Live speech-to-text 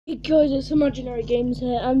Hey guys, it's Imaginary Games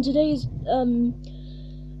here, and today's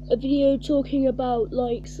a video talking about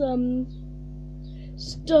like some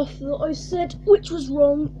stuff that I said which was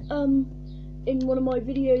wrong in one of my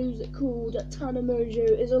videos called Tana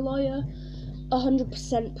Mojo is a liar,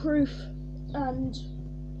 100% proof. And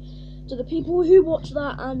to the people who watched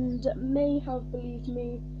that and may have believed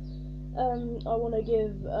me, I want to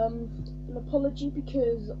give an apology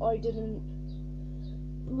because I didn't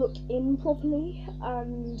look in properly,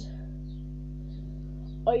 and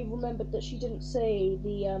I remembered that she didn't say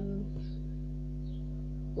the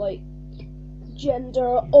like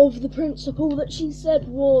gender of the principal that she said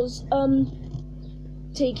was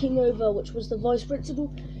taking over, which was the vice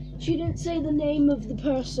principal. She didn't say the name of the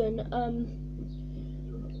person,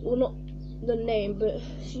 well, not the name, but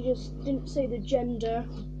she just didn't say the gender.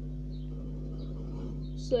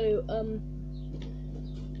 So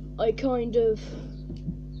I kind of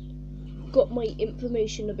got my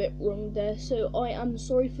information a bit wrong there, so I am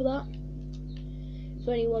sorry for that if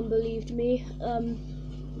anyone believed me,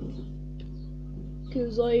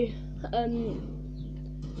 because I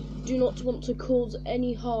do not want to cause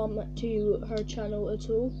any harm to her channel at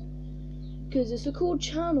all, because it's a cool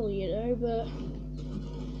channel, you know, but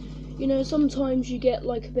you know, sometimes you get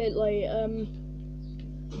like a bit like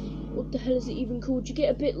what the hell is it even called, you get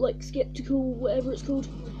a bit like skeptical, whatever it's called.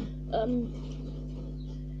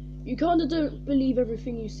 You kind of don't believe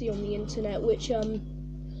everything you see on the internet, which a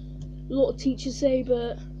lot of teachers say,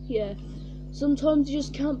 but yeah, sometimes you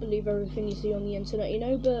just can't believe everything you see on the internet, you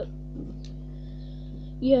know. But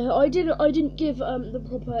yeah, I didn't give the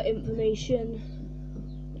proper information,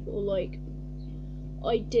 or like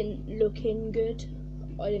I didn't look in good.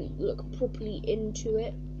 I didn't look properly into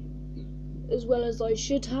it as well as I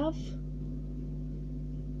should have.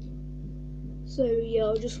 So yeah,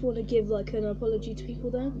 I just want to give like an apology to people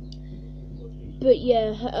there. But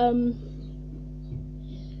yeah,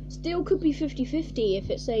 still could be 50-50 if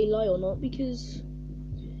it's a lie or not, because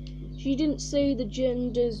she didn't say the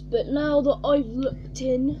genders, but now that I've looked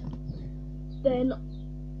in, then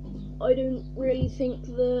I don't really think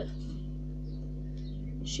that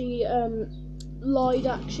she lied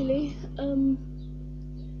actually.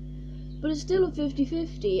 But it's still a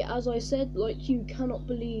 50-50, as I said, like, you cannot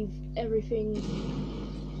believe everything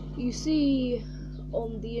you see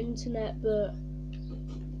on the internet, but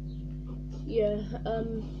yeah,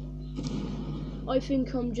 I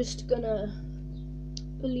think I'm just gonna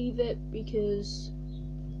believe it because,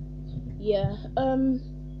 yeah,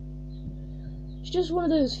 it's just one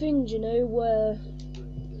of those things, you know, where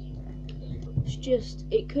it's just,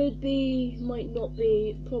 it could be, might not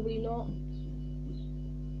be, probably not.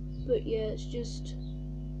 But yeah, it's just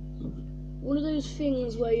one of those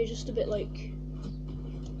things where you're just a bit like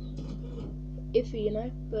iffy, you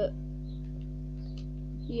know. But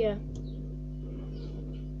yeah,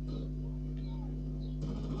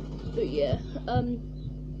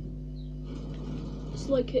 it's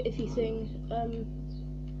like an iffy thing.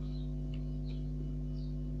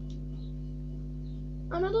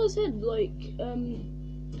 And as I said, like,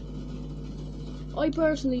 I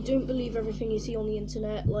personally don't believe everything you see on the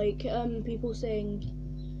internet, like, people saying,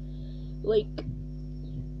 like,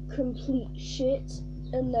 complete shit,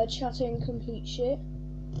 and they're chatting complete shit.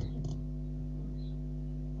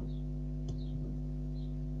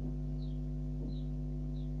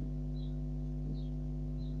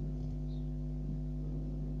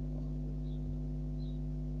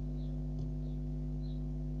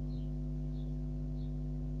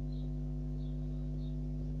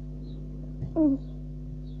 Oh.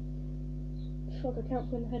 Fuck, I can't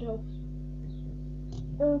put the head off.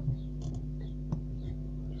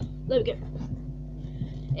 There we go.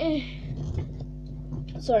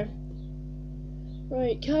 Sorry.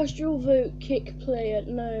 Right, cast your vote, kick player.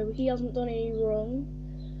 No, he hasn't done any wrong.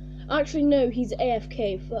 Actually, no, he's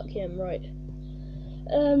AFK. Fuck him, right.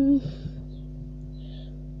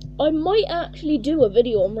 I might actually do a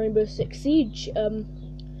video on Rainbow Six Siege,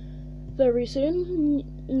 very soon.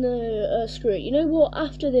 No, screw it. You know what?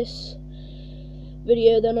 After this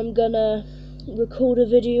video, then I'm gonna record a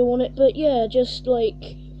video on it. But yeah, just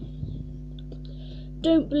like,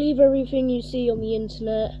 don't believe everything you see on the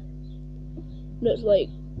internet. No, it's like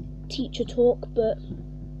teacher talk, but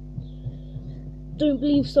don't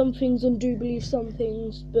believe some things and do believe some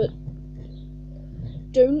things. But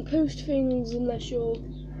don't post things unless you're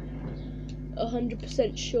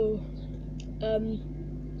 100% sure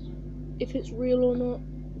if it's real or not.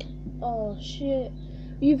 Oh shit,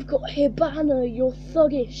 you've got Hibana, you're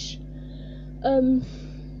thuggish.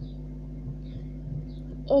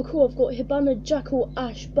 Oh cool, I've got Hibana, Jackal,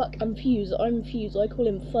 Ash, Buck and Fuse. I'm Fuse, I call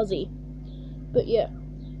him Fuzzy. But yeah,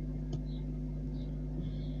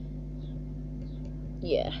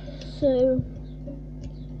 yeah, so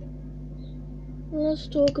let's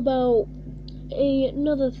talk about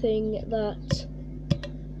another thing that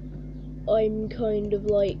I'm kind of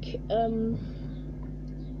like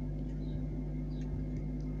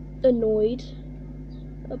annoyed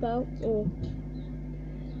about or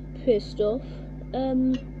pissed off.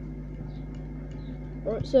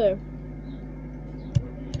 Right, so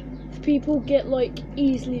if people get like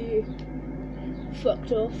easily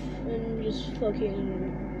fucked off and just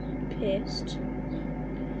fucking pissed,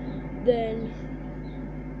 then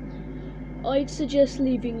I'd suggest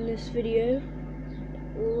leaving this video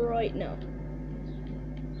right now.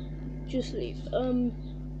 Just leave.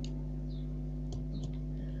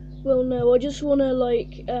 Well, no, I just wanna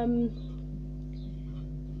like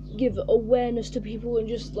give awareness to people and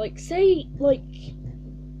just like say like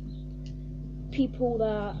people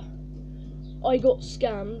that I got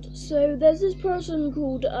scammed. So there's this person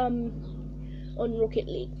called on Rocket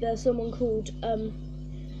League. There's someone called I'm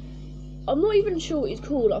not even sure what he's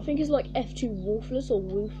called. I think it's like F2 Wolfless or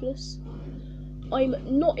Woofless. I'm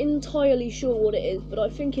not entirely sure what it is, but I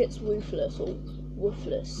think it's Woofless or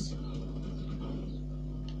Woofless.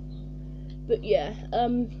 But yeah,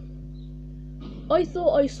 I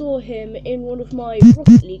thought I saw him in one of my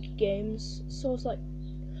Rocket League games, so I was like,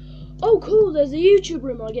 oh cool, there's a YouTuber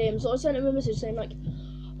in my game. So I sent him a message saying like,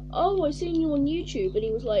 oh, I seen you on YouTube, and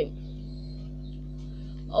he was like,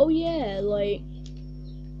 oh yeah, like,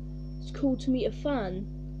 it's cool to meet a fan.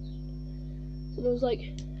 So I was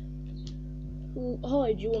like, well,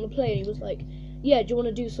 hi, do you want to play? And he was like, yeah, do you want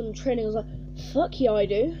to do some training? I was like, fuck yeah, I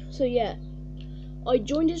do. So yeah, I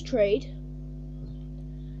joined his trade.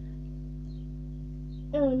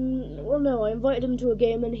 And, well no, I invited him to a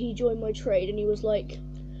game and he joined my trade, and he was like,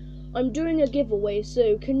 I'm doing a giveaway,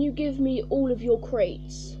 so can you give me all of your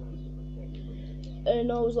crates?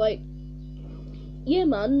 And I was like, yeah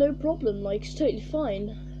man, no problem, like, it's totally fine.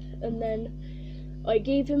 And then I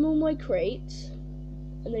gave him all my crates,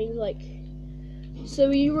 and then he was like, so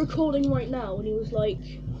are you recording right now? And he was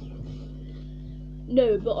like,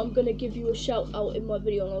 no, but I'm gonna give you a shout out in my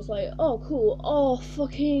video. And I was like, oh cool, oh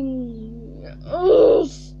fucking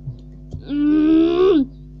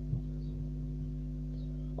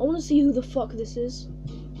I want to see who the fuck this is.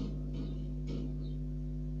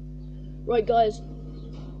 Right, guys.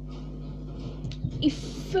 If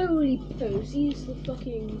Foley Pose, he's the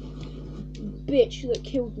fucking bitch that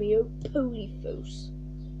killed me. Oh, Polyphos.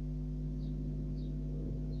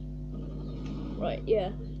 Right, yeah.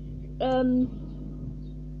 Got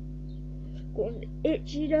an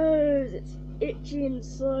itchy nose. It's itchy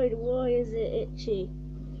inside. Why is it itchy?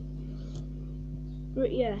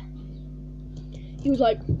 But yeah. He was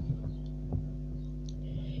like,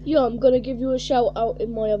 yeah, I'm gonna give you a shout out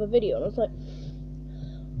in my other video. And I was like,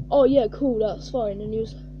 oh yeah, cool, that's fine. And he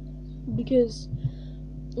was, because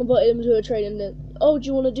I invited him to a trade, and then, oh, do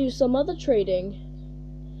you want to do some other trading?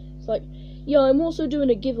 It's like, yeah, I'm also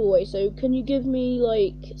doing a giveaway, so can you give me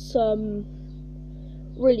like some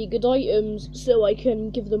really good items so I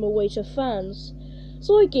can give them away to fans?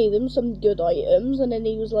 So I gave him some good items, and then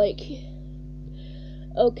he was like,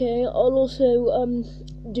 okay, I'll also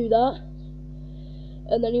do that.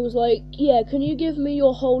 And then he was like, yeah, can you give me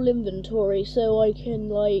your whole inventory so I can,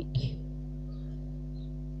 like,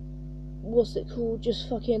 what's it called, just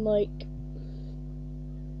fucking, like,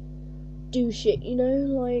 do shit, you know,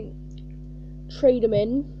 like, trade them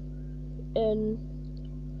in and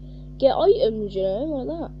get items, you know, like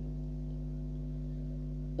that.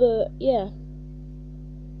 But yeah,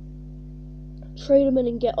 trade them in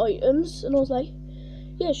and get items. And I was like,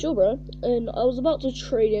 yeah, sure, bro. And I was about to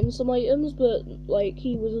trade in some items, but, like,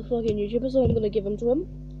 he was a fucking YouTuber, so I'm gonna give them to him.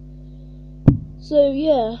 So,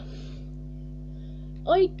 yeah.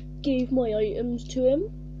 I gave my items to him,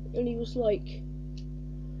 and he was like,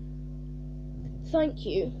 thank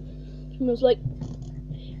you. And I was like,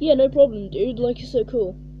 yeah, no problem, dude, like, you're so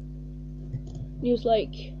cool. And he was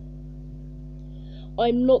like,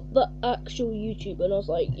 I'm not the actual YouTuber. And I was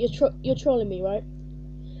like, you're trolling me, right?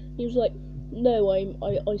 And he was like, no, I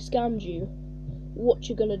scammed you. What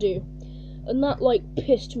you gonna do? And that, like,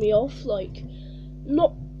 pissed me off. Like,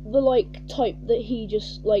 not the, like, type that he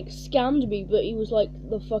just, like, scammed me, but he was like,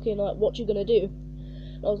 the fucking, like, what you gonna do?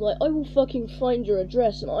 And I was like, I will fucking find your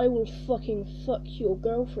address and I will fucking fuck your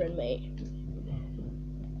girlfriend, mate.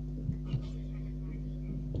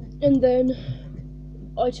 And then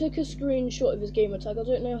I took a screenshot of his gamer tag. I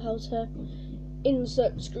don't know how to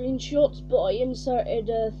insert screenshots, but I inserted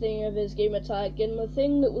a thing of his gamer tag, and the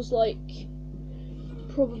thing that was like,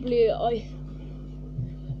 probably I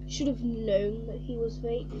should have known that he was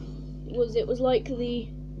fake, was it was like the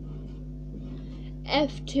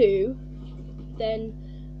F2, then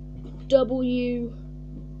W,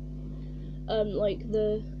 like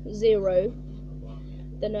the 0,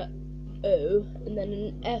 then a O, and then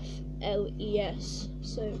an FLES.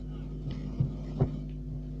 So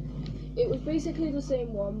it was basically the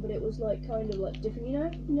same one, but it was like kind of like different, you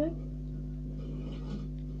know?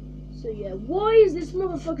 So yeah, why is this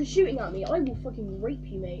motherfucker shooting at me? I will fucking rape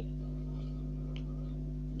you, mate.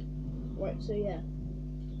 Right, so yeah.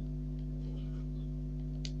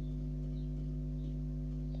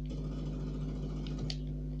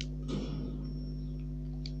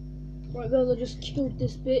 Right guys, I just killed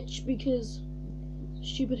this bitch because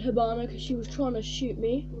stupid Habana, because she was trying to shoot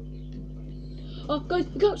me. Oh guys,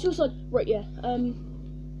 look out, suicide! Right, yeah,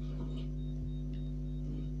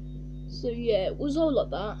 so yeah, it was all like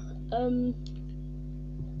that.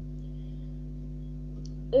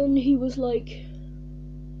 And he was like,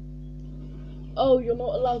 oh, you're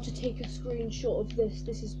not allowed to take a screenshot of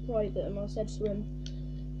this is private. And I said to him,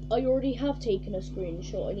 I already have taken a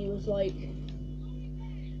screenshot. And he was like,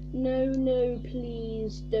 no,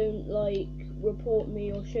 please don't, like, report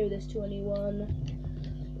me or show this to anyone.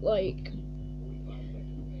 Like,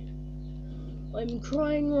 I'm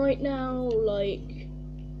crying right now, like,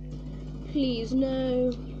 please,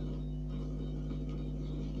 no.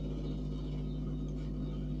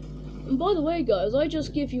 And by the way, guys, I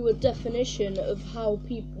just give you a definition of how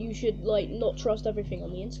you should, like, not trust everything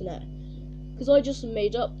on the internet. Because I just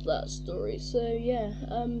made up that story, so yeah,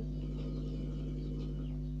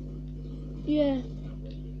 yeah.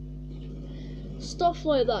 Stuff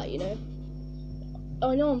like that, you know.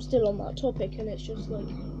 I know I'm still on that topic, and it's just like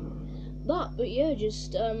that, but yeah,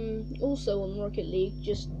 just, also on Rocket League,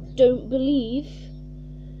 just don't believe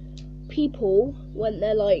people when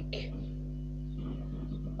they're like,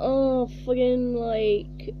 oh, fucking,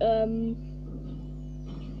 like,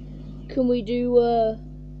 can we do a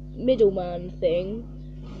middleman thing?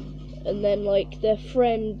 And then, like, their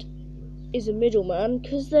friend is a middleman,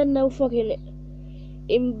 because then they'll fucking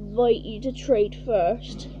invite you to trade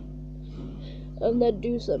first, and then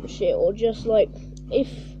do some shit, or just, like, if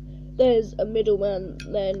there's a middleman,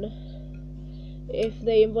 then if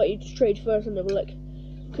they invite you to trade first, and they'll be like,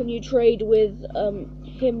 can you trade with,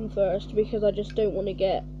 him first, because I just don't want to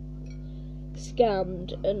get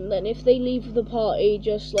scammed. And then if they leave the party,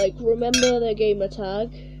 just, like, remember their gamer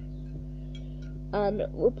tag and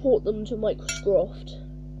report them to Microsoft.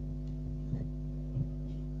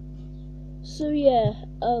 So yeah,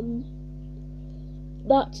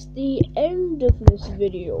 that's the end of this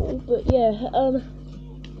video, but yeah,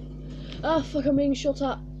 ah, fuck, I'm being shot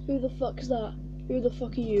at. Who the fuck's that? Who the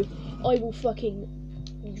fuck are you? I will fucking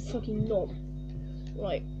knob.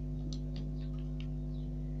 Right.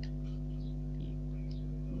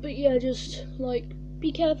 But yeah, just, like,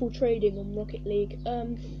 be careful trading on Rocket League.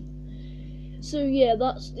 So yeah,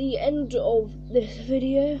 that's the end of this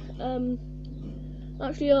video.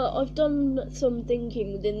 Actually, I've done some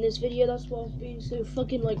thinking within this video, that's why I've been so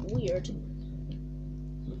fucking, like, weird.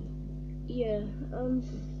 Yeah,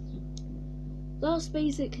 that's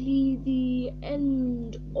basically the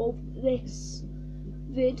end of this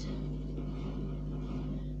vid,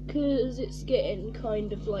 because it's getting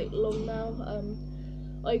kind of, like, long now.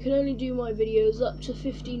 I can only do my videos up to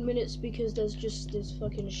 15 minutes because there's just this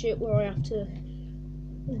fucking shit where I have to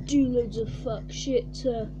do loads of fuck shit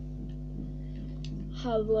to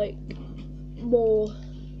have, like, more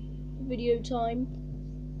video time.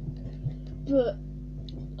 But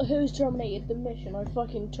who's terminated the mission? I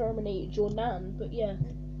fucking terminated your nan. But yeah,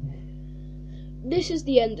 this is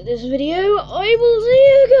the end of this video. I will see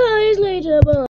you guys later. Bye.